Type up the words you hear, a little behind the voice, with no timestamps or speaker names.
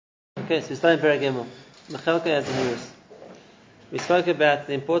Okay, so we started Perek Gimel. Mechelka as Zahiris. We spoke about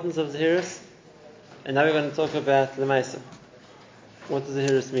the importance of Zahiris, and now we're going to talk about the Maisa. What does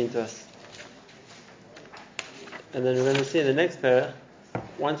Zahiris mean to us? And then we're going to see in the next Perek,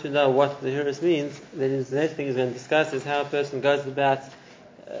 once we know what Zahiris means, then the next thing he's going to discuss is how a person goes about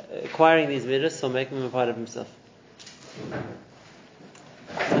acquiring these midas or making them a part of himself. So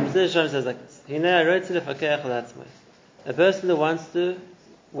the Mesilas Yesharim says like this: a person who wants to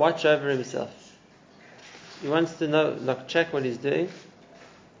watch over himself, he wants to know, like, check what he's doing.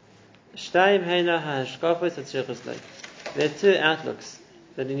 There are two outlooks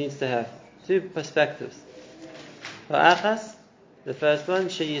that he needs to have, two perspectives. The first one,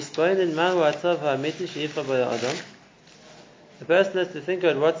 the person has to think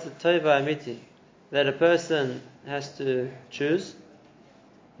about what's the tova amiti that a person has to choose,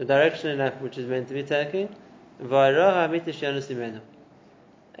 the direction in that which is meant to be taking,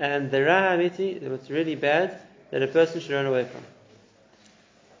 and the ra amiti, what's really bad, that a person should run away from.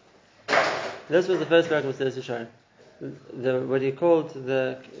 This was the first parak of Mesilas Yesharim. What he called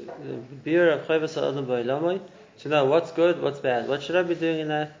the Biur of Chovos HaAdam Ba'olamai, to know what's good, what's bad, what should I be doing in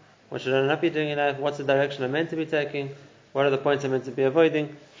life, what should I not be doing in life, what's the direction I'm meant to be taking, what are the points I'm meant to be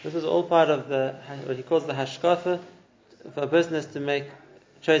avoiding. This was all part of what he calls the hashkafa, for a person has to make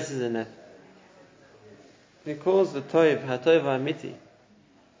choices in that. He calls the toiv ha'toiv ha'amiti,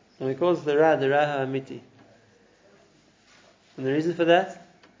 and he calls the ra ha'amiti. And the reason for that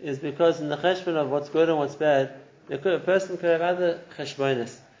is because in the cheshbon of what's good and what's bad, a person could have other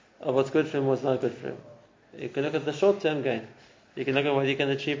cheshbonis of what's good for him and what's not good for him. You can look at the short-term gain. You can look at what you can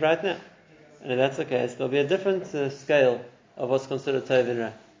achieve right now. And if that's the case, there'll be a different scale of what's considered tov and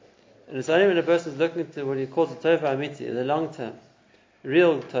ra. And it's only when a person is looking to what he calls the tov amiti, the long-term,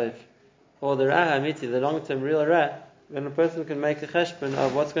 real tov, or the ra amiti, the long-term, real ra, when a person can make a cheshbon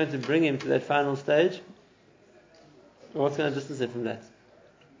of what's going to bring him to that final stage, or what's going to distance him from that.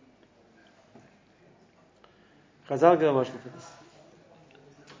 Chazal give a mashal for this.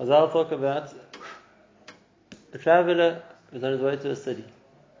 Chazal talk about a traveler is on his way to a city,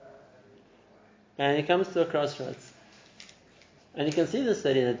 and he comes to a crossroads, and he can see the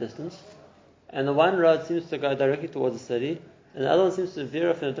city in the distance, and the one road seems to go directly towards the city, and the other one seems to veer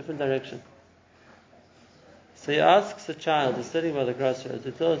off in a different direction. So he asks a child who's sitting by the crossroads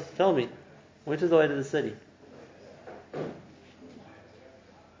to tell me, which is the way to the city?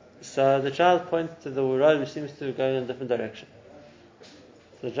 So the child points to the road which seems to go in a different direction.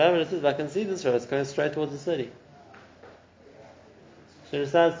 So the traveler says, I can see this road, it's going straight towards the city. So he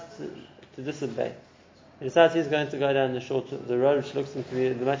decides to disobey. He decides he's going to go down the road which looks to be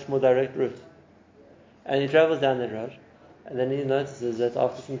the much more direct route. And he travels down that road, and then he notices that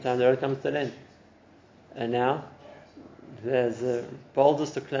after some time the road comes to an end. And now there's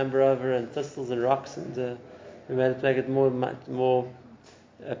boulders to clamber over, and thistles and rocks, and we made it to make it more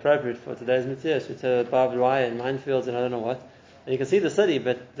appropriate for today's materials, which are barbed wire and minefields and I don't know what. And you can see the city,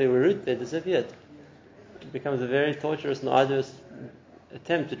 but the route there disappeared. It becomes a very torturous and arduous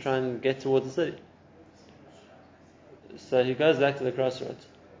attempt to try and get towards the city. So he goes back to the crossroads.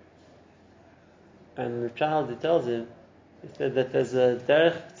 And the child, he tells him, he said that there's a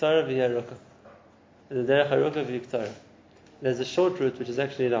derech tzara v'yaruka. There's a derech haruka v'yiktzara. There's a short route which is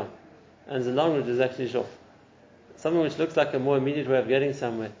actually long, and there's a long route which is actually short. Something which looks like a more immediate way of getting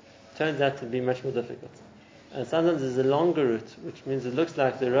somewhere turns out to be much more difficult. And sometimes there's a longer route, which means it looks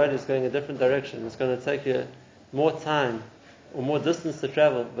like the road is going a different direction. It's going to take you more time or more distance to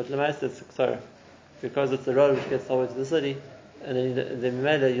travel, but l'maisa it's tzara, because it's the road which gets all the way to the city, and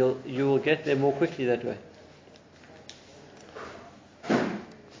then you will get there more quickly that way.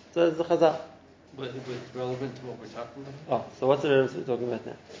 So it's the chazal. But it's relevant to what we're talking about? So what's the relevance we're talking about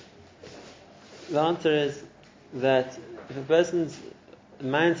now? The answer is that if a person's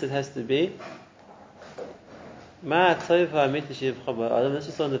mindset has to be let's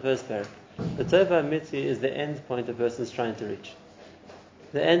just on the first paragraph. The tov ha'amiti is the end point a person's trying to reach.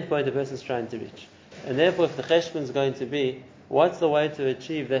 The end point a person's trying to reach. And therefore, if the cheshbon is going to be, what's the way to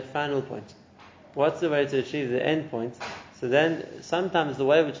achieve that final point? What's the way to achieve the end point? So then, sometimes the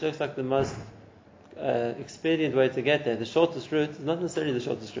way which looks like the most expedient way to get there, the shortest route, is not necessarily the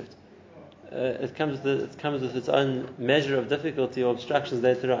shortest route. It comes with its own measure of difficulty or obstructions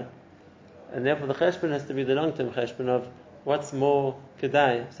later on. And therefore the cheshbon has to be the long-term cheshbon of what's more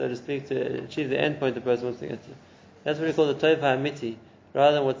kedai, so to speak, to achieve the end point the person wants to get to. That's what we call the tov ha'amiti,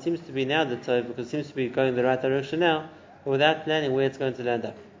 rather than what seems to be now the tov, because it seems to be going the right direction now, but without planning where it's going to land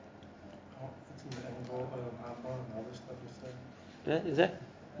up. It's in the end goal, Hamba and all this stuff you're saying? Yeah, exactly.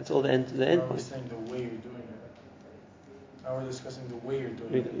 It's all the end point. Saying the way you're doing Now we're discussing the way you're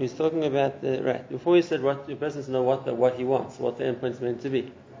doing it. He's talking about right. Before he said what the person doesn't know what he wants, what the endpoint's meant to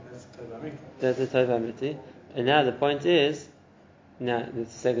be. That's the Tov Amiti. And now the point is, now the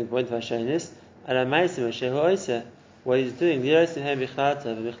second point of Hashem is, what he's doing,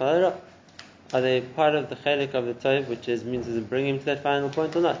 are they part of the chelik of the Tov, which means does it bring him to that final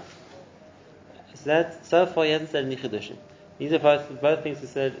point or not? So far he hasn't said any chidushim. These are both things he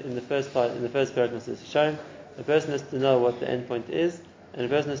said in the first part, in the first paragraph of Shalom. The person has to know what the end point is, and the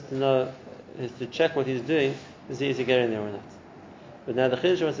person has to check what he's doing to see is he getting there or not. But now the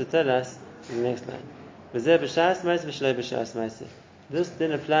Chiddush wants to tell us is the next line. This then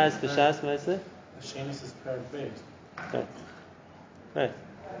applies to B'shas Ma'aseh. Hashanus is parak-based. Right.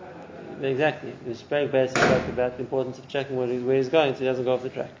 Exactly. The Shpreg Beis spoke about the importance of checking where he's going so he doesn't go off the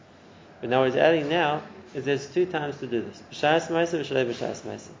track. But now what he's adding now is there's two times to do this. B'shas Ma'aseh, B'shas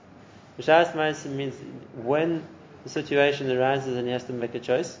Ma'aseh. B'shas Ma'aseh means when the situation arises and he has to make a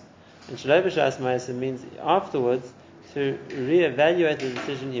choice. And Shalei B'shas Ma'aseh means afterwards to re-evaluate the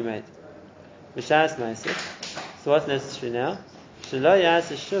decision he made. B'shas Ma'aseh. So what's necessary now? Shaloi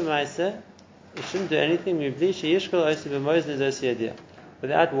Ya'aseh Shum Ma'aseh. He shouldn't do anything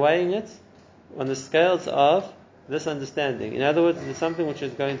without weighing it on the scales of this understanding. In other words, is it something which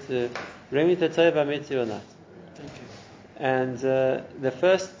is going to bring me to Tov Amiti or not? And the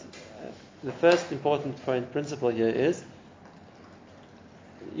first important principle here is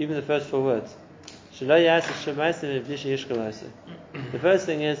even the first four words. The first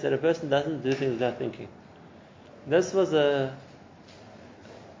thing is that a person doesn't do things without thinking. This was a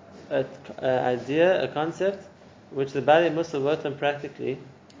idea, a concept, which the Bali Musa worked on practically,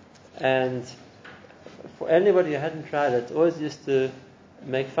 and for anybody who hadn't tried it, always used to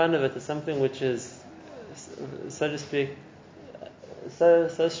make fun of it as something which is, so to speak, so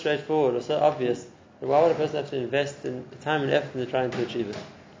straightforward or so obvious. That why would a person have to invest in time and effort into trying to achieve it?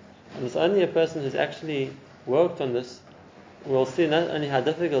 And it's only a person who's actually worked on this will see not only how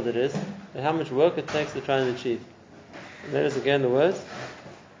difficult it is, but how much work it takes to try and achieve. And that is again the words.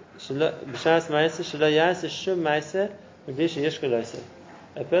 A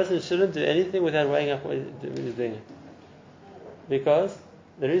person shouldn't do anything without weighing up what he's doing. Because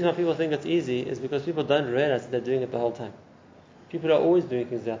the reason why people think it's easy is because people don't realize that they're doing it the whole time. People are always doing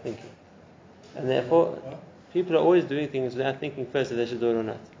things without thinking. And therefore, people are always doing things without thinking first if they should do it or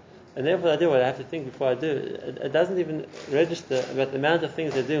not. And therefore, I do what I have to think before I do it. It doesn't even register about the amount of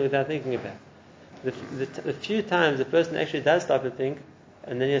things they're doing without thinking about. The few times a person actually does stop and think,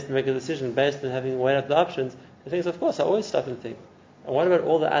 and then he has to make a decision based on having weighed up the options, he thinks, of course, I always stop and think. And what about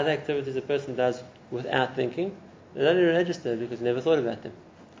all the other activities a person does without thinking? They don't even register because he never thought about them.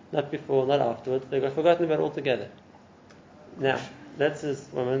 Not before, not afterwards. They got forgotten about altogether. Now, let's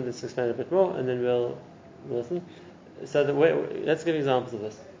explain a bit more, and then we'll listen. So let's give examples of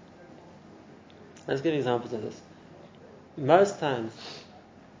this. Most times,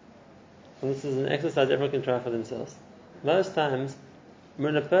 and this is an exercise everyone can try for themselves. Most times,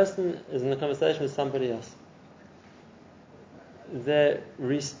 when a person is in a conversation with somebody else, their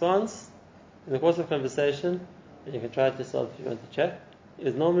response in the course of conversation, and you can try it yourself if you want to check,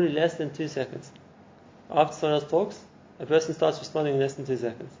 is normally less than 2 seconds. After someone else talks, a person starts responding in less than 2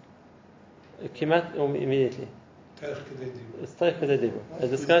 seconds. Kimat immediately. It's Taich Kedei Dibur.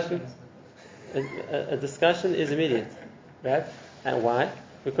 A discussion is immediate, right? And why?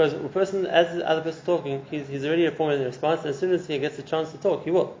 Because a person, as the other person talking, he's already formulating a response, and as soon as he gets a chance to talk, he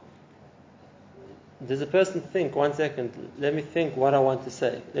will. Does a person think, 1 second, let me think what I want to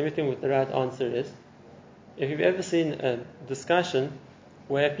say, let me think what the right answer is? If you've ever seen a discussion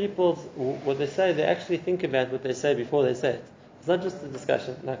where people, what they say, they actually think about what they say before they say it. It's not just a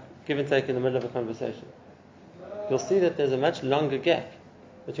discussion, like give and take in the middle of a conversation. You'll see that there's a much longer gap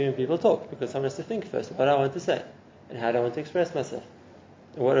between when people talk, because someone has to think first, what I want to say, and how do I want to express myself,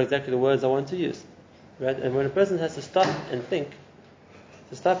 and what are exactly the words I want to use. Right? And when a person has to stop and think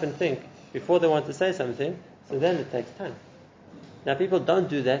before they want to say something, so then it takes time. Now people don't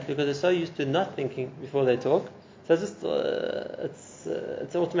do that because they're so used to not thinking before they talk, so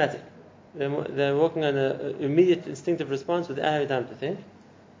it's automatic. They're working on an immediate instinctive response without having time to think.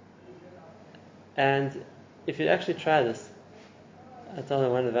 And if you actually try this, I told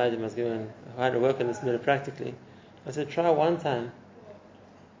one of the Vadim I was given how to work on this matter practically. I said, try one time,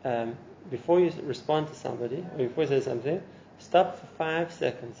 before you respond to somebody, or before you say something, stop for 5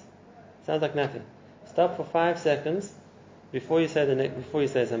 seconds. Sounds like nothing. Stop for 5 seconds before you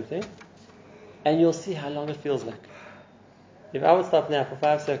say something, and you'll see how long it feels like. If I would stop now for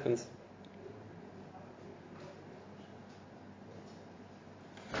 5 seconds,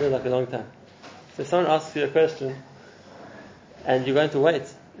 it feels like a long time. So if someone asks you a question, and you're going to wait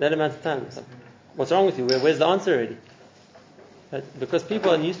that amount of time. So, what's wrong with you? Where's the answer already? Right? Because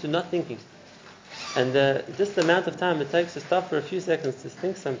people are used to not thinking. And just the amount of time it takes to stop for a few seconds to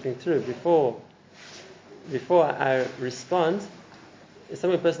think something through before I respond is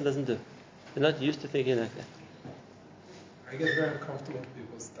something a person doesn't do. They're not used to thinking like that. I get very uncomfortable with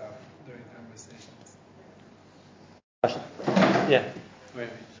people's stuff during conversations. Yeah.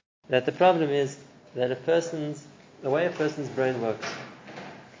 That the problem is that the way a person's brain works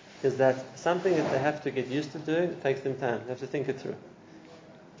is that something that they have to get used to doing takes them time. They have to think it through.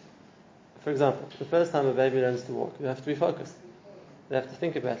 For example, the first time a baby learns to walk, you have to be focused. They have to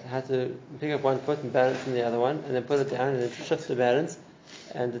think about how to pick up one foot and balance in the other one, and then put it down and then shift the balance.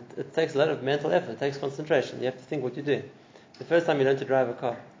 And it takes a lot of mental effort. It takes concentration. You have to think what you're doing. The first time you learn to drive a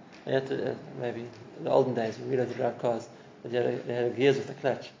car, you had to maybe in the olden days when we learned to drive cars, you had gears with the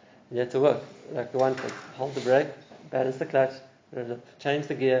clutch. You had to work like the one foot, hold the brake, balance the clutch, change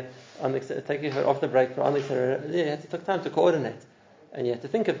the gear, take your foot off the brake, put on the accelerator. You had to take time to coordinate. And you have to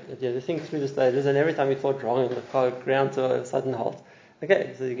think of it. You have to think through the stages, and every time you thought wrong, the car ground to a sudden halt.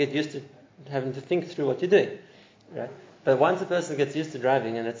 Okay, so you get used to having to think through what you're doing, right? But once a person gets used to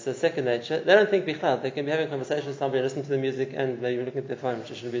driving, and it's a second nature, they don't think bichlal. They can be having conversations with somebody, listening to the music, and maybe looking at their phone, which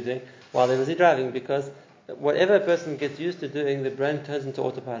they shouldn't be doing, while they're busy driving, because whatever a person gets used to doing, the brain turns into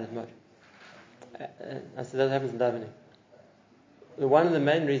autopilot mode. I said that happens in davening. One of the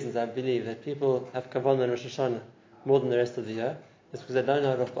main reasons I believe that people have kavanah and Rosh Hashanah more than the rest of the year is because they don't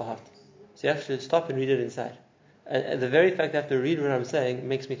know it off by heart. So you have to stop and read it inside. And the very fact that I have to read what I'm saying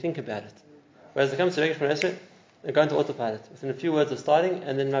makes me think about it. Whereas it comes to Regesh Esrei, I go into autopilot. Within a few words of starting,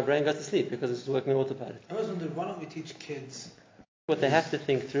 and then my brain goes to sleep because it's working on autopilot. I was wondering, why don't we teach kids what they have to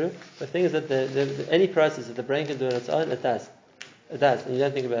think through? The thing is that any process that the brain can do on its own, it does. It does, and you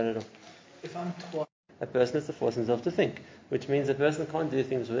don't think about it at all. If I'm taught, a person has to force himself to think, which means a person can't do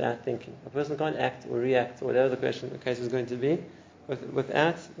things without thinking. A person can't act or react or whatever the case is going to be,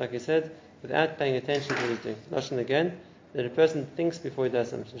 without, like I said, without paying attention to what he's doing. Lashon again, that a person thinks before he does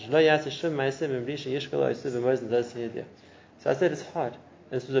something. So I said it's hard.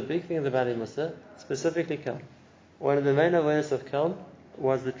 And this was a big thing in the Bali Musa, specifically Kelm. One of the main awareness of Kelm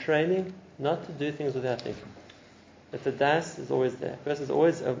was the training not to do things without thinking. That the das is always there. A person is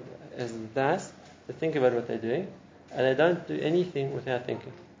always has the das to think about what they're doing, and they don't do anything without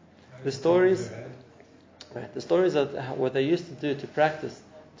thinking. The stories of what they used to do to practice,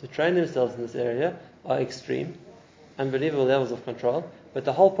 to train themselves in this area, are extreme, unbelievable levels of control. But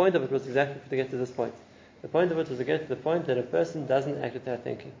the whole point of it was exactly to get to this point. The point of it was to get to the point that a person doesn't act without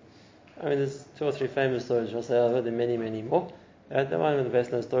thinking. I mean, there's 2 or 3 famous stories. I'll say I've heard there are many, many more. The one of the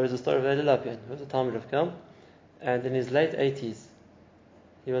best known stories is the story of Eile Lopian. He was a Talmud of Kelm, and in his late 80s,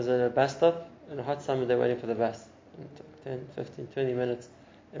 he was at a bus stop. In a hot summer, they were waiting for the bus. It took 10, 15, 20 minutes.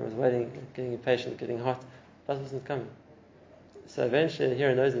 It was waiting, getting impatient, getting hot. The bus wasn't coming. So eventually, here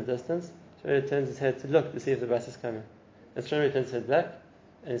he knows in the distance, Shlomo turns his head to look to see if the bus is coming. And Shlomo turns his head back,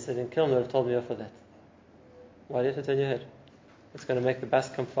 and he said, in Kelm, they would have told me off for that. Why do you have to turn your head? It's going to make the bus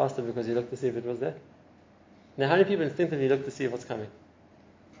come faster because you looked to see if it was there. Now, how many people instinctively look to see what's coming?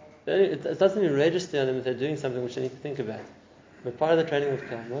 It doesn't even register on them if they're doing something which they need to think about. But part of the training of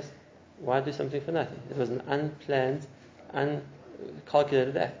Kelm was, why do something for nothing? It was an unplanned,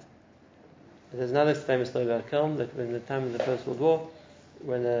 uncalculated act. There's another famous story about Kelm, that when the time of the First World War,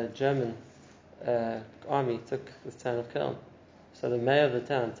 when a German army took the town of Kelm, so the mayor of the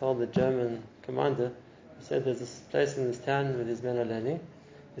town told the German commander, he said, there's this place in this town where these men are landing.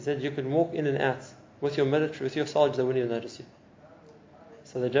 He said, you could walk in and out with your military, with your soldiers, they wouldn't even notice you.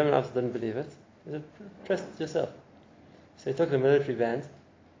 So the German officer didn't believe it. He said, trust it yourself. So he took the military band,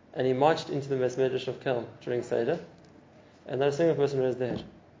 and he marched into the Medrash of Kelm during Seder, and not a single person raised their head.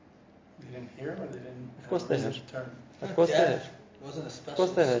 They didn't hear, or they didn't? Of course they heard. Turn. Of course they heard. It wasn't a Of special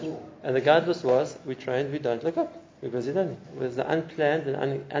course they heard. school. And the guidance was, we trained, we don't look up. We're busy learning. It was the unplanned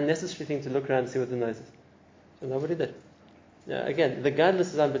and unnecessary thing to look around and see what the noise is. So nobody did. Now, again, the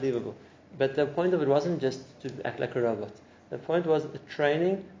guidance is unbelievable. But the point of it wasn't just to act like a robot. The point was the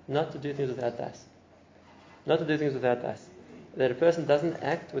training not to do things without das. Not to do things without das. That a person doesn't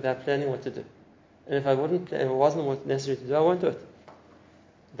act without planning what to do. And if it wasn't what's necessary to do, I won't do it.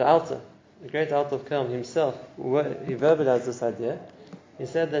 The Alter, the great Alter of Kelm himself, he verbalized this idea. He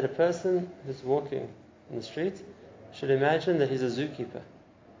said that a person who's walking in the street should imagine that he's a zookeeper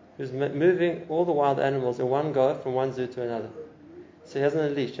who's moving all the wild animals in one go from one zoo to another. So he has on a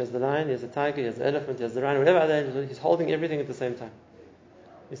leash, he has the lion, he has the tiger, he has the elephant, he has the rhino, whatever other animal, he's holding everything at the same time.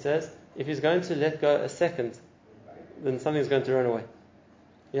 He says, if he's going to let go a second, then something's going to run away.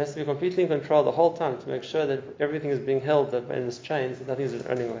 He has to be completely in control the whole time to make sure that everything is being held in this chain, so nothing is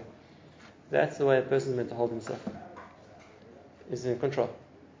running away. That's the way a person is meant to hold himself. He's in control.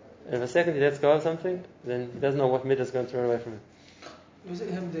 And if a second he lets go of something, then he doesn't know what midah is going to run away from him. Was it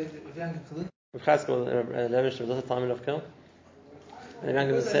him, the Yanka Kalin? With Chazkel, Levish was also time of Kill. And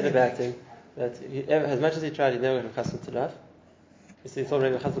Yanka said about him that as much as he tried, he never got Chazkel to laugh. He thought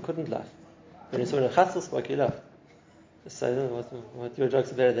Rabbi Chazkel couldn't laugh. When he saw Rabbi Chazkel spoke, he laughed. So what your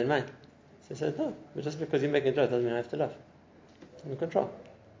jokes are better than mine. So he said, no, but just because you make a joke doesn't mean I have to laugh. I'm in control.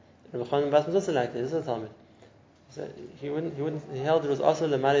 Rabbi Chanan Bas was also like that. This is a Talmud. So he held it was also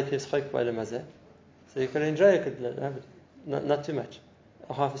l'malei piv's chayk by l'mazeh. So you could enjoy it, could have it, not too much,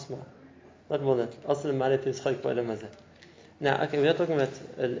 a half a smile, not more than that. Also l'malei piv's chayk by l'mazeh. Now, okay, we're not talking about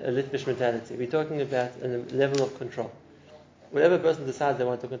a Litvish mentality. We're talking about a level of control. Whatever person decides they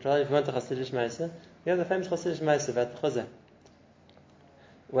want to control, if you want a Hasidic Meiser, you have the famous Hasidic Meiser about the Chazeh.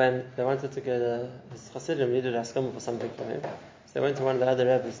 When they wanted to get his Hasidim needed a haskama for something from him, so they went to one of the other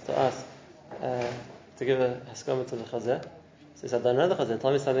rabbis to ask to give a haskama to the Chazeh. So he said, I don't know the Chazeh,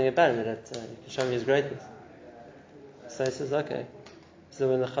 tell me something about him that you can show me his greatness. So he says, okay. So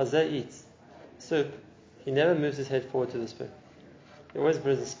when the Chazeh eats soup, he never moves his head forward to the spoon. He always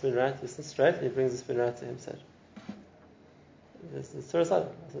brings the spoon right, he sits straight, and he brings the spoon right to himself. It's Torah Sodom.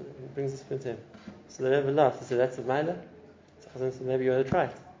 He brings the spoon to him. So the Rebbe laughed. He said, that's a Maila? So maybe you ought to try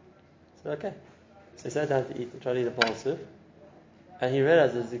it. He said, okay. So he sat down to eat and tried to eat a bowl of soup. And he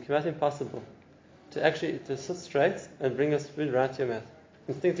realized that it's quite impossible to sit straight and bring a spoon right to your mouth.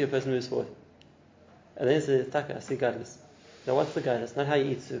 Instinctively, a person moves forward. And then he said, Taka, I see guidance. Now what's the guidance? Not how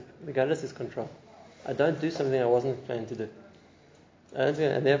you eat soup. The guidance is control. I don't do something I wasn't planning to do. And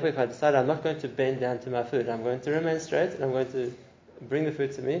therefore, if I decide I'm not going to bend down to my food, I'm going to remain straight and I'm going to bring the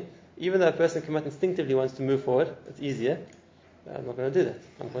food to me. Even though a person instinctively wants to move forward, it's easier. I'm not going to do that.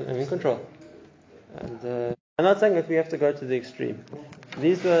 I'm in control. And I'm not saying that we have to go to the extreme.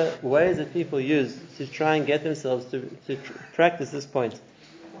 These were ways that people use to try and get themselves to practice this point,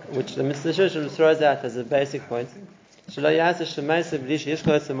 which the Mr. Shishim throws out as a basic point. The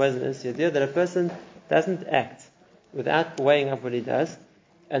idea that a person doesn't act without weighing up what he does.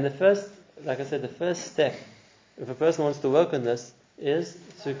 And the first step, if a person wants to work on this, is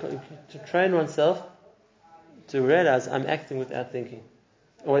to train oneself to realize I'm acting without thinking.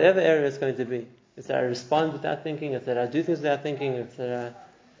 Or whatever area it's going to be. It's that I respond without thinking, it's that I do things without thinking, it's that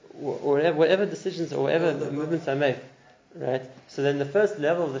whatever decisions or whatever movements I make. Right? So then the first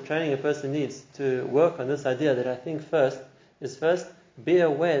level of the training a person needs to work on this idea that I think first is be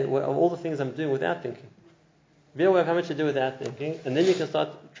aware of all the things I'm doing without thinking. Be aware of how much you do without thinking, and then you can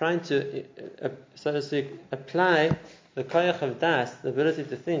start trying to, so to speak, apply the koyach of das, the ability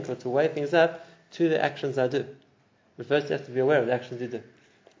to think or to weigh things up, to the actions I do. But first you have to be aware of the actions you do.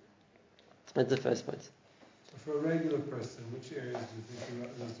 That's the first point. So for a regular person, which areas do you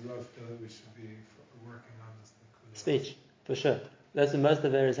think does Rav feel that we should be working on this? Speech, for sure. That's when most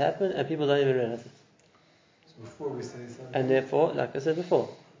of the areas happen, and people don't even realize it. So before we say something. And therefore, like I said before,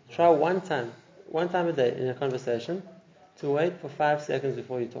 try one time a day in a conversation to wait for 5 seconds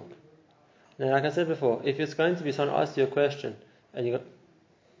before you talk. Now, like I said before, if it's going to be someone asks you a question and you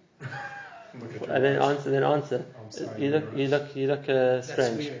go and then answer, you look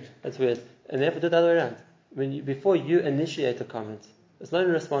strange. That's weird. And therefore, do it the other way around. Before you initiate a comment, it's not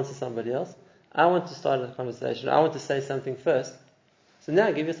in response to somebody else. I want to start a conversation. I want to say something first. So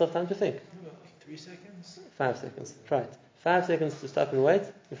now give yourself time to think. Like 3 seconds? 5 seconds. Try it. 5 seconds to stop and wait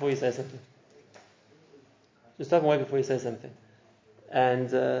before you say something. Just stop and wait before you say something.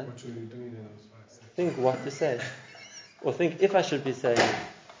 And what should you be doing in those 5 seconds? think what to say. Or think if I should be saying it.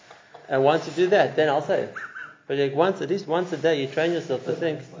 And once you do that, then I'll say it. But at least once a day, you train yourself to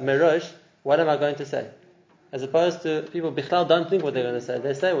think, Merosh, what am I going to say? As opposed to people, Bichlal, don't think what they're going to say.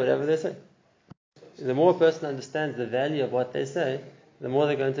 They say whatever they say. The more a person understands the value of what they say, the more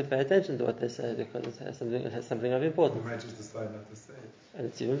they're going to pay attention to what they say because it has something of importance. You might just decide not to say it. And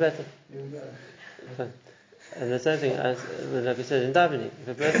it's even better. And the same thing as, like we said in davening, if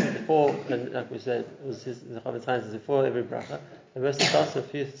a person before, and like we said, it was the Chofetz Chaim says before every bracha, the person starts for a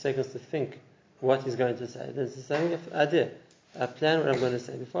few seconds to think what he's going to say. There's the same idea. I plan what I'm going to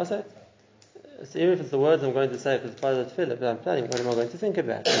say before I say it. So even if it's the words I'm going to say because it's part of the tefillah, but I'm planning what am I going to think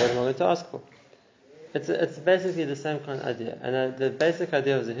about, what am I going to ask for. It's basically the same kind of idea. And the basic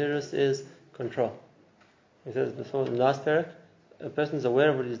idea of Zahirus is control. He says before, in the last parak, a person is aware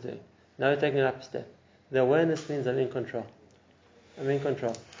of what he's doing. Now we're taking it up a step. The awareness means I'm in control. I'm in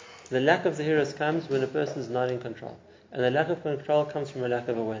control. The lack of Zahirus comes when a person is not in control. And the lack of control comes from a lack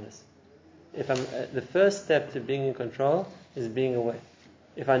of awareness. The first step to being in control is being aware.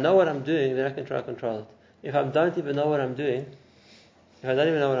 If I know what I'm doing, then I can try to control it. If I don't even know what I'm doing,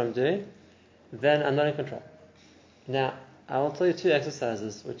 then I'm not in control. Now, I will tell you 2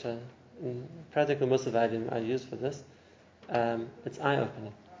 exercises which are practically most of I use for this. It's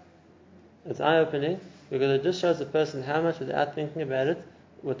eye-opening. It's eye-opening because it just shows the person how much without thinking about it,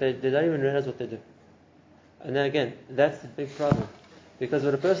 they don't even realize what they do. And then again, that's the big problem. Because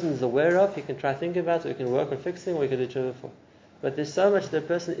what a person is aware of, he can try to think about, or he can work on fixing, or he can do tshuva for. But there's so much that a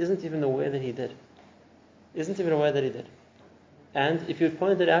person isn't even aware that he did. And if you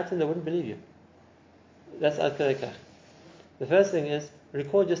pointed it out to them, they wouldn't believe you. That's Ad Kedei Kach. The first thing is,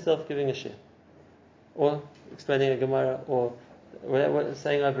 record yourself giving a shir, or explaining a Gemara, or whatever,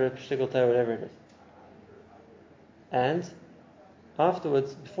 saying over a shtickle Torah, whatever it is. And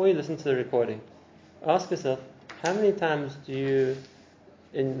afterwards, before you listen to the recording, ask yourself, how many times do you,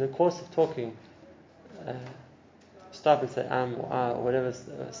 in the course of talking, stop and say or whatever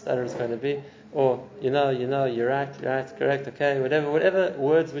stutter is going to be, or you're right, correct, okay, whatever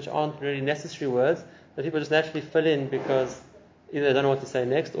words which aren't really necessary words that people just naturally fill in because either they don't know what to say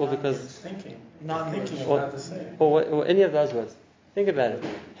next, or because Not thinking about the same, or any of those words. Think about it.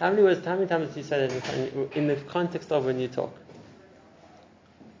 How many times do you say that in the context of when you talk?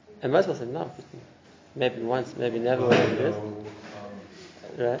 And most people say no, maybe once, maybe never, whatever it is.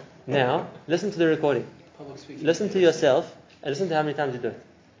 Right? Now, listen to the recording. Listen to yourself and listen to how many times you do it.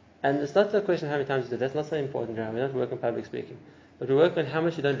 And it's not the question of how many times you do it. That's not so important. We're not working on public speaking. But we work on how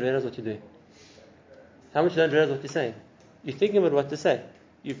much you don't realize what you're doing. How much you don't realize what you're saying. You're thinking about what to say.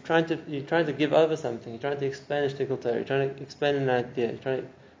 You're trying to give over something. You're trying to explain a shtickle Torah. You're trying to explain an idea. You're trying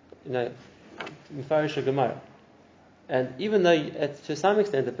to, mefarish a Gemara. And even though to some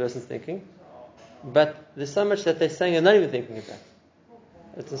extent the person's thinking, but there's so much that they're saying and not even thinking about.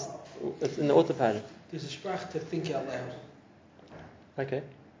 It's in the autopilot. There's a sprach to think out loud. Okay.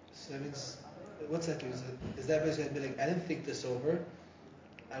 So that means, what's that do? Is that basically like, I didn't think this over,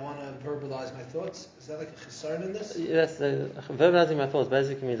 I want to verbalize my thoughts? Is that like a chisaron in this? Yes, verbalizing my thoughts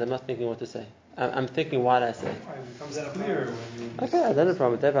basically means I'm not thinking what to say. I'm thinking what I say. It becomes clear when you... Okay, I don't have a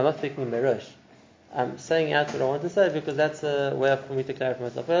problem with that, but I'm not thinking merosh. I'm saying out what I want to say because that's a way for me to clarify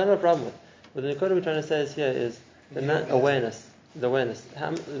myself. But I don't have a problem with it. What the Nikoda we're trying to say is here is the awareness. The awareness.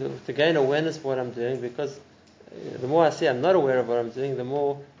 To gain awareness of what I'm doing, because the more I see I'm not aware of what I'm doing, the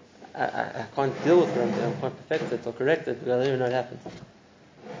more I can't deal with what I'm doing. I can't perfect it or correct it because I don't even know what happens.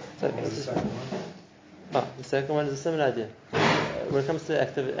 So, the second one is a similar idea. When it comes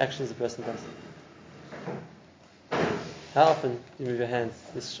to actions a person does. How often do you move your hands?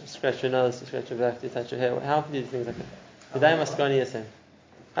 You scratch your nose, you scratch your back, you touch your hair. How often do you do things like that? Yadayim maskani yasem.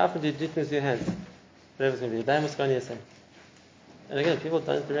 How often do you do things with your hands? Whatever it's going to be. Yadayim maskani yasem. And again, people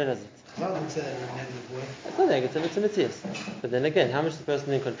don't realize it. I don't say that in a negative way. It's not negative, it's a mitzvah. But then again, how much is the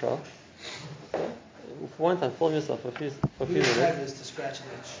person in control? For one time, film yourself for a few The minutes. biggest type is to scratch an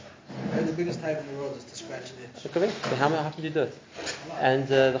itch. Right? The biggest type in the world is to scratch an itch. Okay, so how often do you do it? And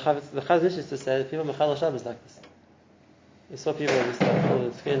the Chazon Ish used to say that people mechal Shabbos like this. You saw people who start pull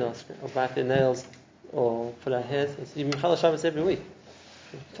their skin or bite their nails or pull out hairs. It's even mechal Shabbos every week.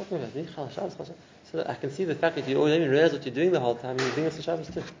 What are you talking about? Mechal Shabbos. So I can see the fact that you don't even realize what you're doing the whole time. You're doing this on Shabbos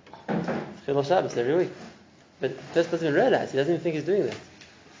too. It's Chilul Shabbos every week. But the person doesn't even realize. He doesn't even think he's doing that.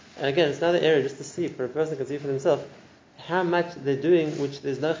 And again, it's another area just to see, for a person can see for themselves how much they're doing which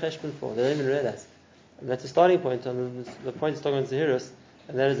there's no cheshbon for. They don't even realize. And that's a starting point on the point he's talking on Zehirus,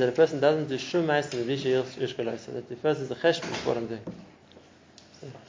 and that is that a person doesn't do shum ma'aser b'bli she'yish koloseh. That the first is the cheshbon for what I'm doing.